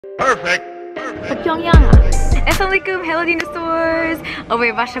Asalam, hello Dinasoars! Ovo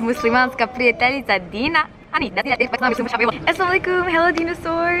je vaša muslimanska prijateljica Dina. Asalam, hello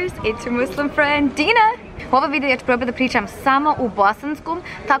Dinasoars! It's your Muslim friend Dina! U ovom videu ja ću probati da pričam samo u bosanskom,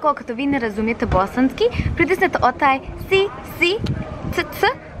 tako ako vi ne razumijete bosanski, pritisnete o taj si, c,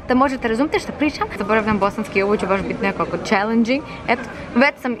 da možete razumjeti što pričam. Zaboravljam bosanski, ovo će baš biti nekako challenging. Eto,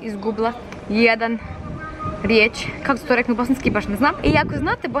 već sam izgubila jedan riječ, kako se to rekne u bosanski, baš ne znam. I ako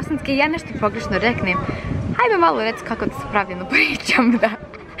znate bosanski, ja nešto pogrešno reknem, hajme malo reći kako da se pravilno pričam,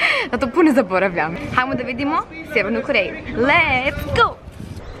 da to puno zaboravljam. Hajmo da vidimo Sjevernu Koreju. Let's go!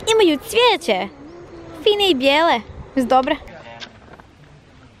 Imaju cvijeće, fine i bijele, iz dobre.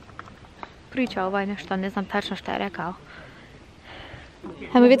 Priča ovaj nešto, ne znam tačno šta je rekao.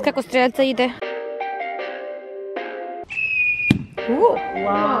 Hajmo vidjeti kako strelca ide.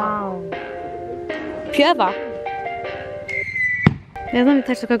 Wow! Pjeva! Ne znam li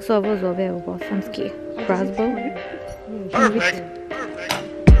tačno kako se ovo zove u bosanski. Crossbow.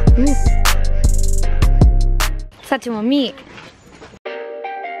 Sad ćemo mi.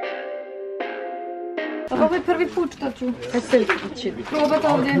 Ovo je prvi put što ću probati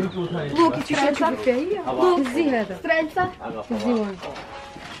ovdje. Luk i strelca. Luk, strelca.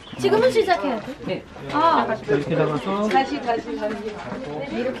 지금은 시작해야 돼? 아, 다시.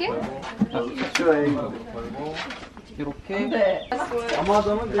 이렇게? 이렇게? 네.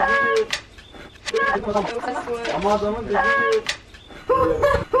 아마도는 되지. 아마도는 되지.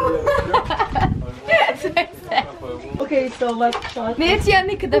 Okay, so let's start. Neće ja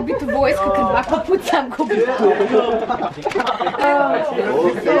nikada biti u vojsku kad ovako pucam ko bi.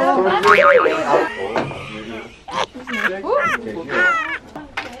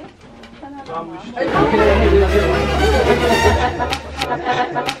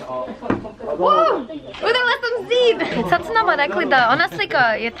 Udarila sam zid! Sad su nama rekli da ona slika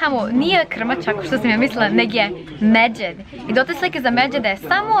je tamo, nije krmačak što sam ja mislila, nego je međed. I do te slike za međede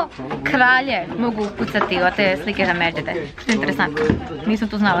samo kralje mogu pucati od te slike za međede. Što je interesantno. Nisam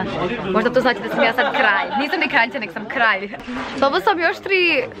to znala. Možda to znači da sam ja sad kralj. Nisam ni kraljica, nek sam kralj. Dobila sam još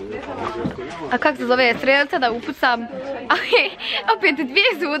 3... A kako se zove? Strelca da upucam. Ali opet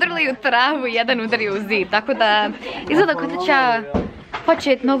dvije su udarili u travu i jedan udario u zid. Tako da izgleda kao da ću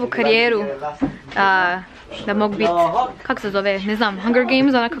početi novu karijeru. Da mogu biti, kako se zove, ne znam, Hunger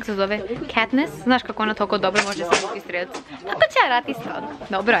Games, ona kako se zove, Katniss. Znaš kako ona toliko dobro može samo strelci. A to će ja rati isto.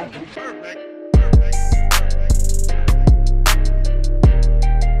 Dobro je.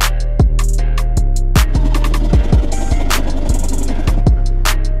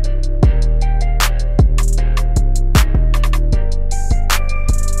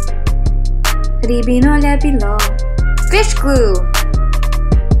 Ribino ljepilo. Fish glue.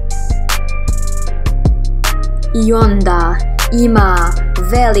 I onda ima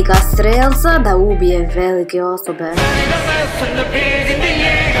velika strelca da ubije velike osobe.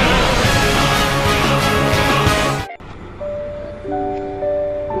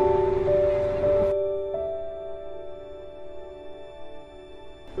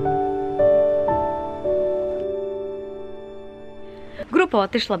 Grupa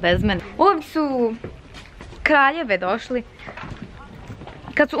otišla bez mene. Ovdje su kraljeve došli.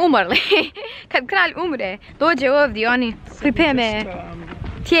 Kad su umrli, kad kralj umre, dođe ovdje, oni pripreme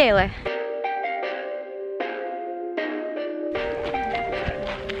tijele.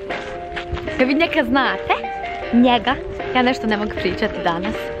 Jel vi njega znate? Njega? Ja nešto ne mogu pričati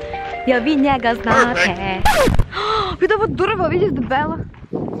danas. Jel vi njega znate? Vidi ovo drvo, vidiš debelo?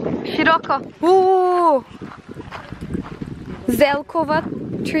 Široko. Zelkova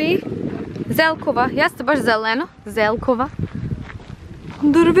tree. Zelkova, jeste baš zeleno. Zelkova.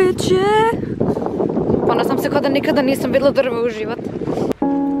 Drveće! Ona sam se kao da nikada nisam vidjela drvo u život.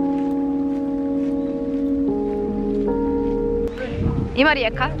 Ima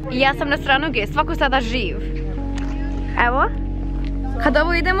rijeka i ja sam na stranu gdje je svako sada živ. Evo, kad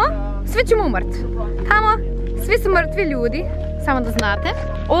ovo idemo, svi ćemo umrt. Tamo, svi su mrtvi ljudi, samo da znate.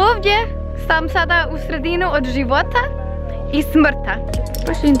 Ovdje sam sada u sredinu od života i smrta.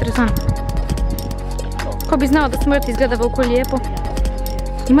 Baš je interesantno. Ko bi znao da smrt izgleda veliko lijepo.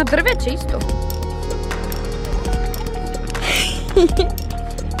 Ima drveće isto.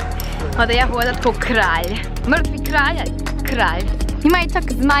 Onda ja hodat ko kralj. Mrtvi kralj. Ima i čak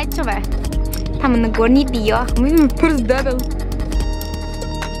zmajčove. Tamo na gornji dio. Imam prst debel.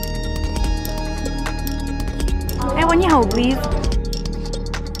 Evo njihov blizu.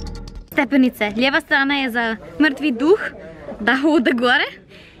 Stepenice. Lijeva strana je za mrtvi duh da hoda gore.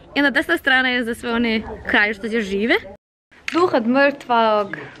 I onda desna strana je za sve one kralje što će žive. Duh od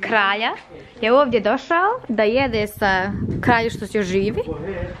mrtvog kralja je ovdje došao da jede sa kraljem što se još živi.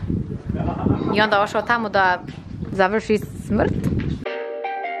 I onda ošao tamo da završi smrt.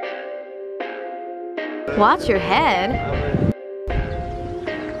 Watch your head.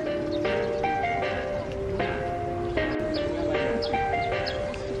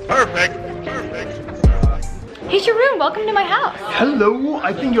 Perfect. Here's your room. Welcome to my house. Hello,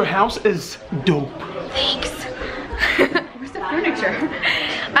 I think your house is dope. Thanks. Where's the furniture?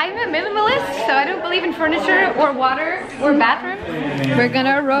 I'm a minimalist, so I don't believe in furniture or water or bathroom. We're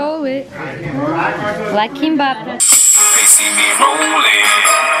gonna roll it like kimbap. They see me rolling.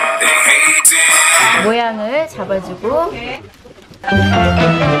 They hate it. 모양을 잡아주고.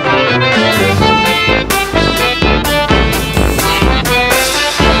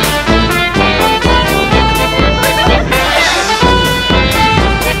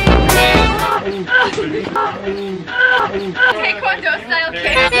 Taekwondo style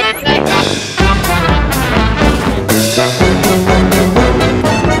kick.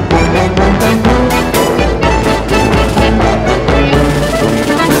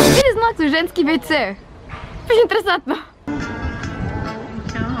 Vidi znati ženski WC. Baš interesantno.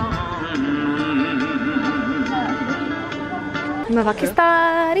 Ima ovakvi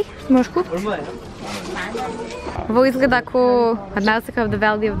stari, možeš kupiti. Ovo izgleda ko nadnasaka of the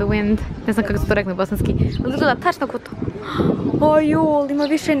Valley of the Wind. Ne znam kako se to rekne bosanski. Ali izgleda tačno ko to. Ojol, ima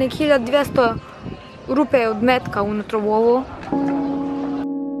više nek 1200 rupe od metka unutra u ovo.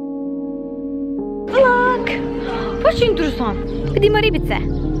 Lak! Baš interesant. Gdje ima ribice?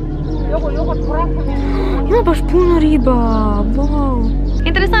 Ima baš puno riba. Wow.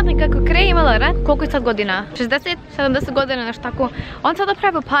 Interesantno je kako Krej imala rat. Koliko je sad godina? 60, 70 godina, nešto tako. On sada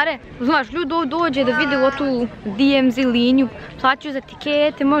pravi pare. Znaš, ljudi dođe da vide o tu DMZ liniju. Plaćaju za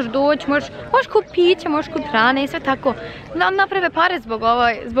tikete, možeš doći, možeš kupiti piće, možeš kupiti hrane i sve tako. Naprave pare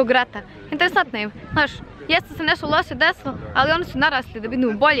zbog rata. Interesantno je. Znaš, jeste se nešto loše desilo, ali oni su narasli da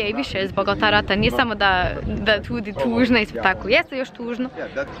budu bolje i više zbog ta rata. Nije samo da ljudi tužno i sve tako. Jeste još tužno.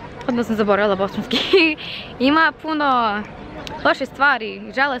 Odmah sam zaboravila bosanski. Ima puno loše stvari,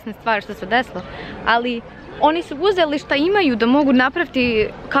 žalosne stvari što se desilo, ali oni su uzeli šta imaju da mogu napraviti,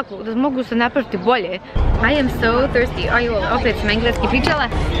 da mogu se napraviti bolje. I am so thirsty. Opet sam engleski pričala.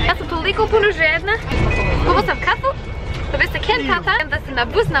 Ja sam toliko puno žedna. Kupila sam kafu, da bi se kentata, da se na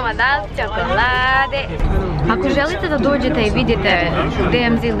busnama dali čokolade. Ako želite da dođete i vidite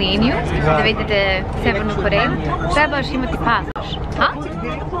DMZ liniju, da vidite Sjevernu Koreju, trebaš imati pasoš.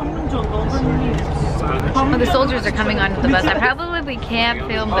 Oh, the soldiers are coming onto the bus. I probably can't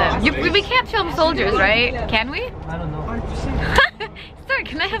film them. We can't film soldiers, right? Can we? I don't know. Sir,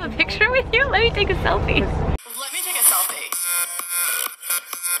 can I have a picture with you? Let me take a selfie. Let me take a selfie.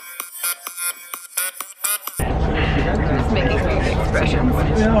 Just making weird expressions.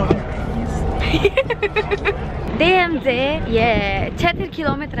 DMZ je 4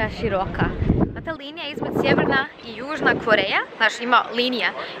 km široka. Ta linija izmed Sjeverna i Južna Koreja, znači ima linija,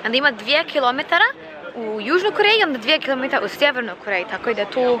 onda ima 2 km u Južnoj Koreji i onda 2 km u Sjevernoj Koreji, tako da je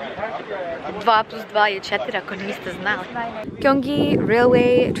to 2 plus 2 je 4 ako niste znali. Gyeonggi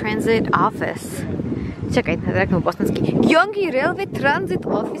Railway Transit Office. Čekajte, da reknem u bosanski. Gyeonggi Railway Transit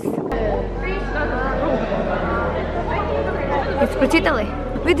Office. Jeste pročitali?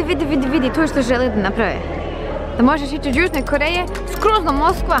 Vidi, to je što žele da naprave. Da možeš ići od Južne Koreje skroz do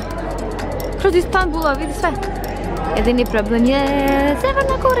Moskva. Kroz Istanbula, vidi sve. Jedini problem je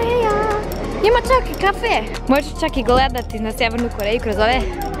Sjeverna Koreja. Ima čak i kafe. Možeš čak i gledati na Sjevernu Koreju kroz ove.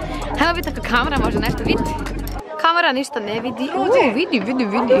 Evo vidite kako kamera može nešto vidjeti. Kamera ništa ne vidi.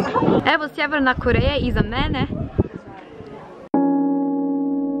 Vidi. Evo Sjeverna Koreja iza mene.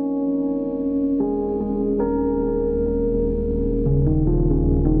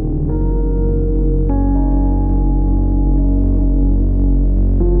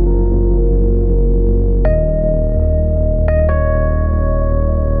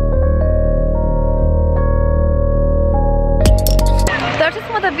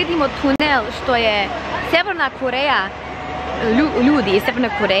 Vidimo tunel što je Sjeverna Koreja, ljudi iz Sjeverne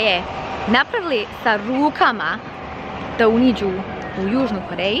Koreje napravili sa rukama da uniđu u Južnu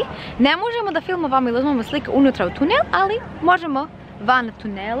Koreji. Ne možemo da filmovamo ili uzmemo slike unutra u tunel, ali možemo van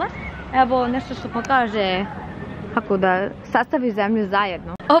tunela. Evo nešto što pokaže kako da sastavi zemlju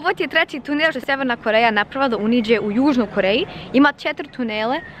zajedno. Ovo je treći tunel što je Sjeverna Koreja napravila da uniđe u Južnu Koreji. Ima 4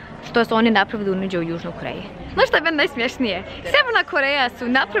 tunele što su oni napravili da uniđe u Južnu Koreji. Znaš što je meni najsmješnije? Sjeverna Koreja su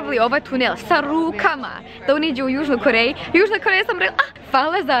napravili ovaj tunel sa rukama da uniđe u Južnu Koreji. Južna Koreja sam rekla,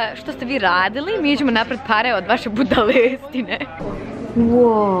 hvala za što ste vi radili, mi ćemo napraviti pare od vaše budalestine.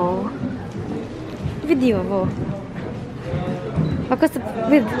 Wow. Vidi ovo. Ako se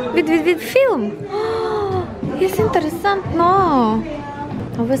vid film. Je interesantno.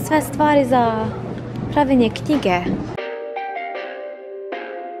 Ovo je sve stvari za pravljenje knjige.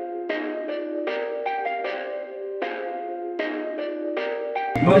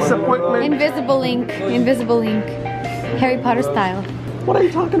 Disappointment. Invisible ink. Harry Potter style. What are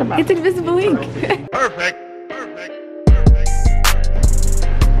you talking about? It's invisible ink. Perfect.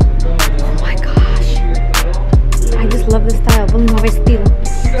 Oh my gosh. I just love this style. Volim ovaj stil.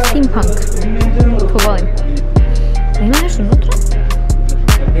 Steampunk. To volim. Ima nešto unutra?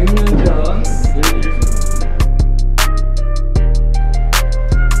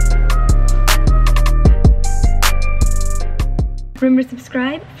 Remember to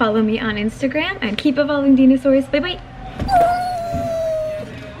subscribe, follow me on Instagram, and keep evolving dinosaurs. Bye bye!